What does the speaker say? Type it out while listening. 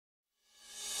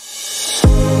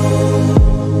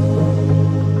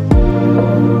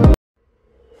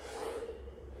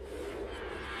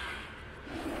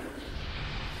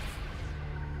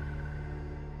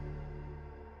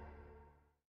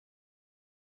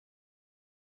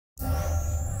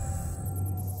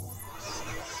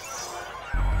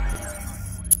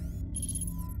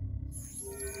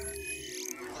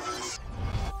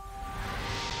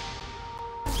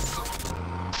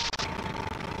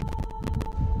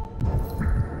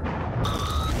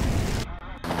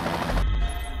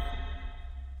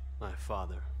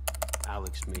father,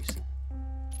 Alex Mason,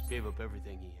 gave up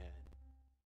everything he had.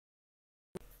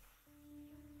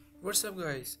 What's up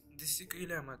guys, this is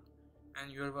Akil Ahmed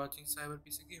and you are watching Cyber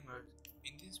PC Gamers.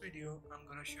 In this video, I'm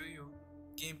gonna show you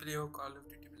gameplay of Call of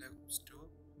Duty Black Ops 2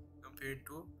 compared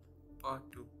to Part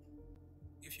 2.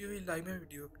 If you will like my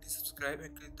video, please subscribe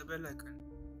and click the bell icon.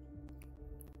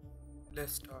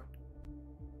 Let's start.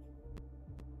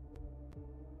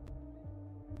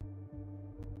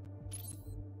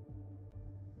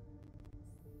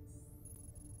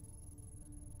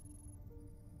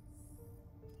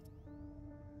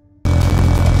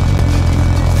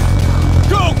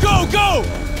 Go, go,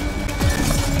 go!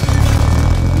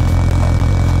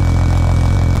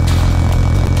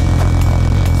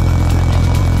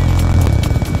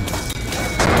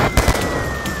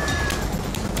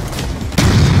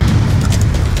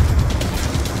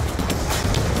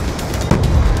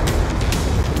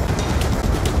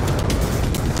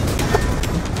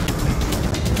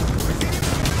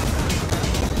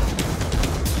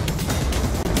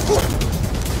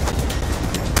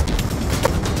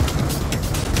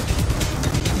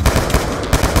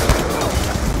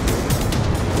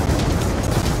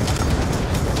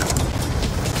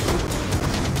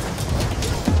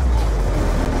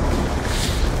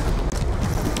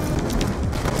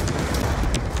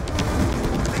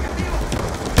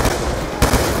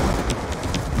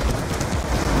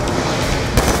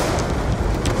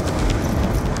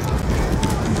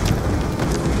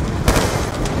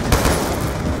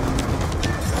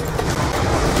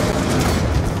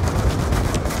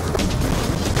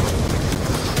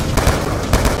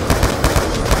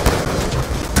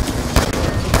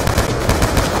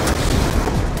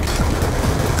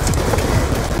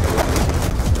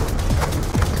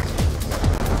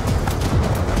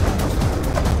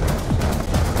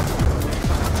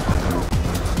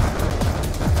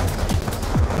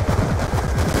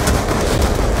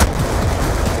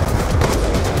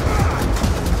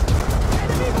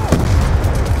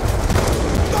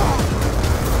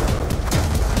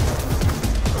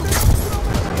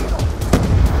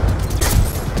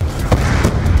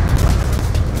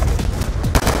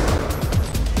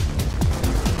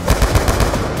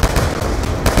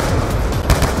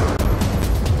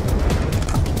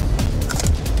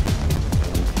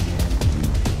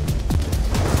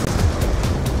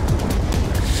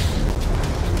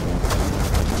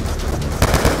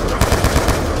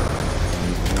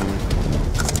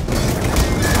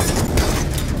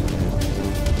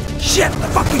 Shit! The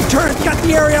fucking turret's got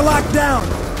the area locked down!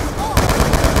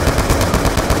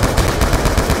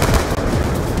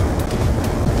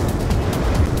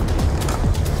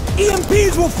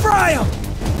 EMPs will fry them!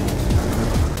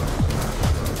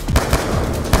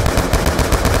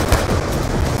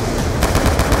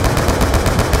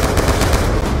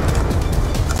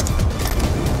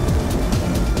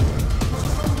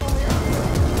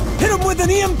 Hit them with an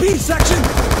EMP section!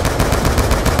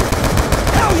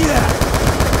 Hell yeah!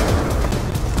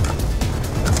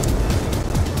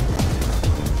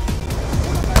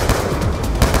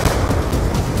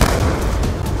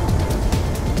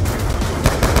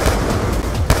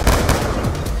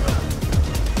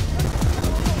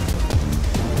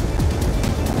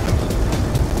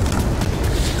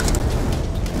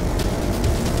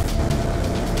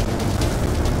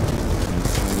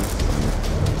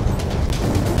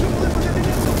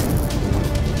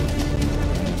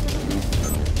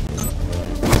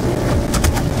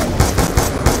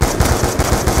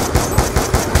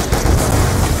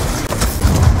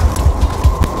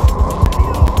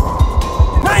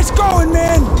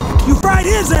 You fried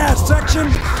his ass, section!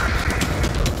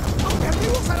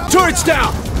 Turret's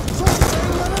down!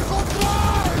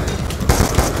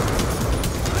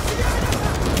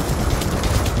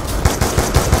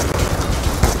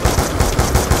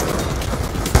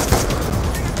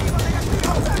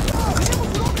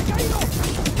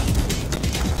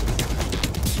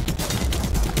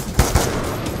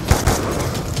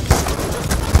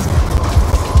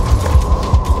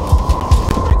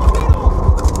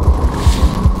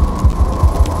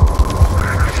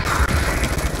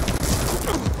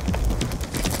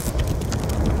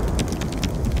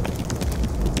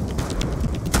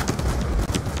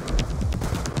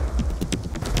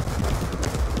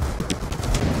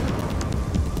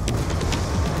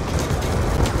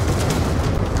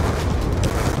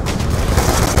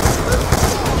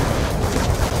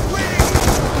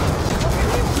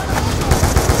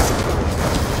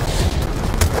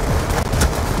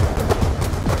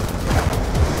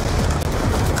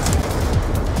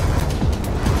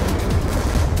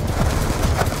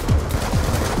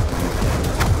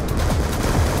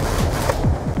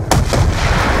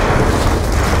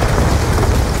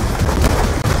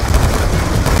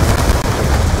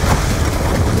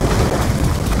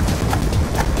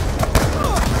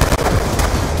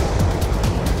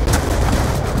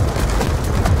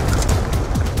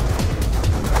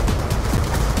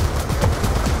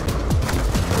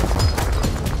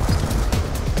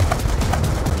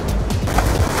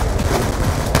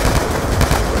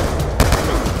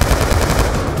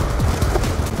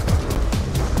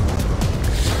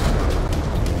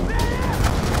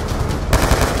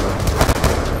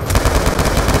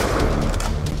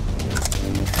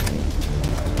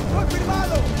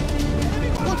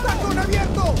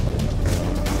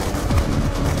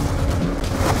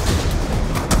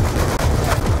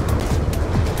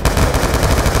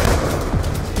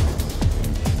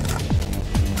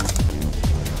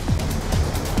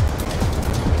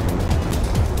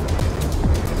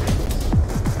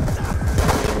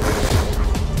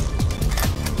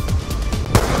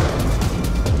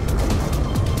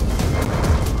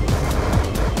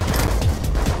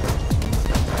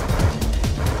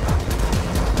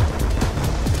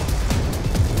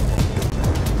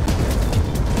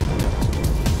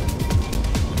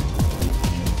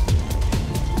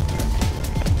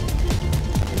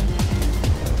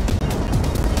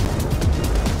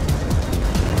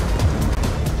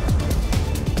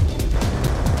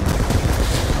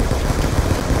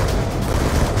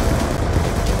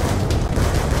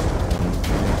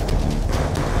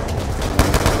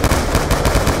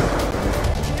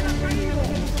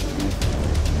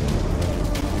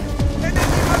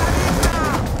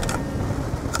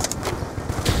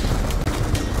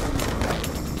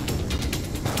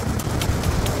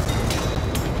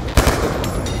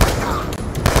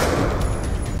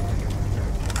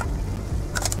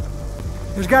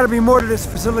 got to be more to this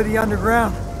facility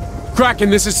underground. Kraken,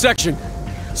 this is Section.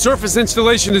 Surface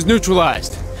installation is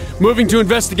neutralized. Moving to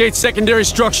investigate secondary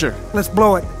structure. Let's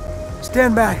blow it.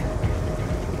 Stand back.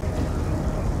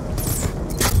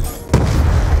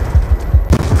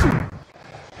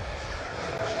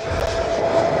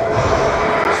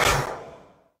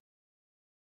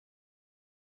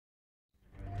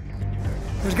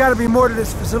 There's got to be more to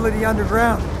this facility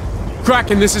underground.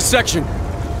 Kraken, this is Section.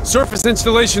 Surface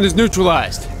installation is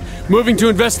neutralized. Moving to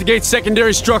investigate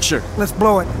secondary structure. Let's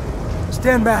blow it.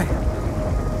 Stand back.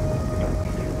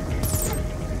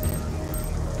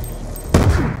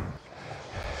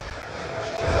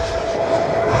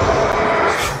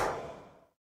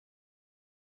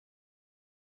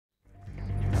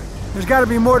 There's got to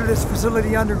be more to this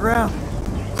facility underground.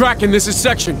 Kraken, this is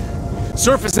Section.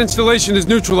 Surface installation is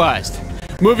neutralized.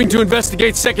 Moving to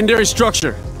investigate secondary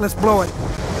structure. Let's blow it.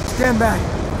 Stand back.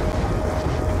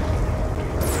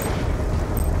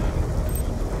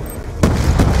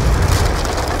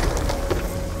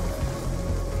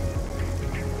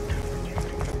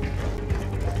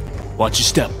 Watch your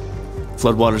step.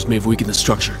 Floodwaters may have weakened the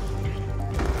structure.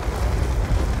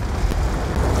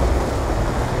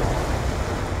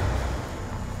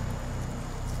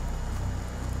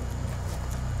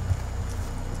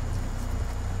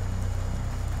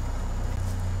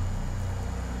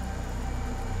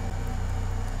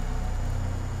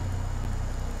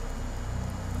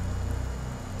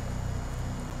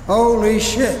 Holy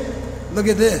shit. Look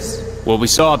at this. What we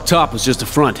saw up top was just a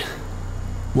front.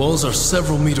 Walls are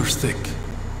several meters thick.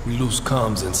 We lose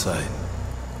comms inside.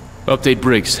 Update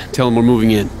Briggs. Tell him we're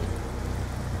moving in.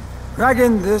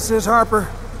 Kraken, this is Harper.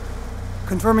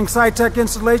 Confirming SciTech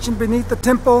installation beneath the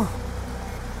temple.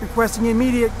 Requesting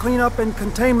immediate cleanup and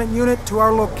containment unit to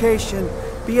our location.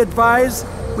 Be advised,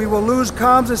 we will lose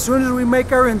comms as soon as we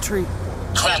make our entry.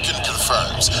 Kraken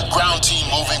confirms. Ground team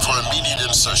moving for immediate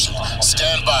insertion.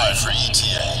 Stand by for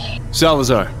ETA.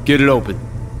 Salazar, get it open.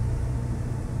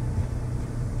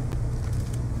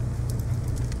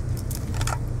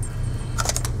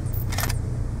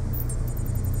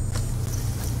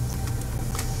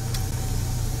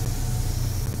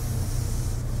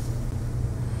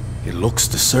 It looks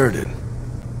deserted.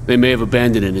 They may have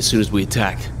abandoned it as soon as we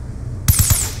attack.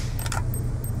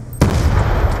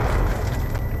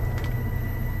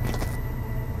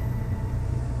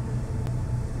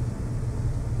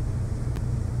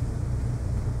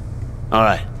 All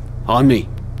right, on me.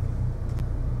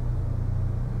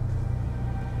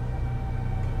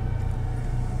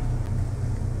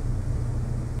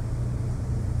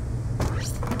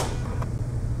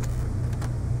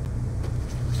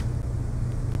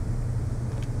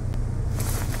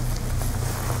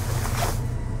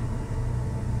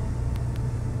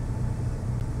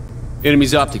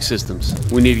 Enemy's optic systems.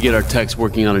 We need to get our techs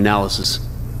working on analysis.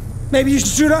 Maybe you should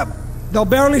suit up. They'll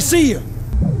barely see you.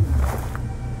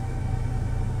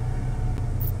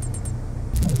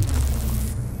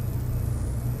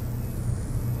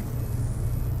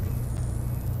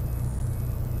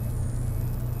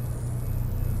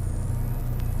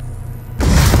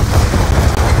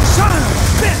 Son of a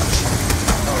bitch!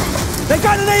 They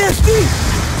got an ASD!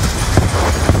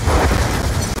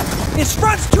 Its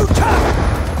front's too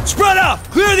tough! Spread out!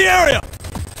 Clear the area!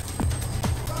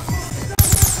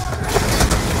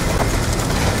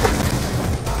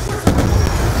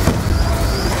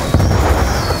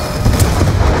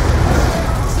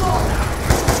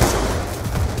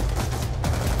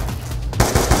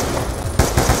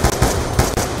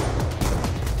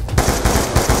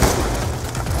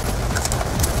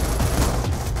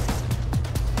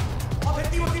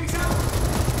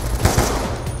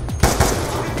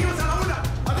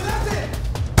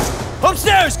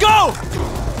 Upstairs, go!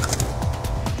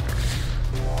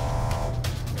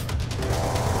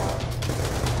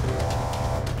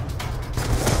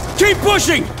 Keep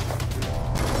pushing!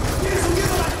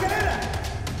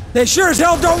 They sure as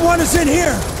hell don't want us in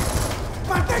here!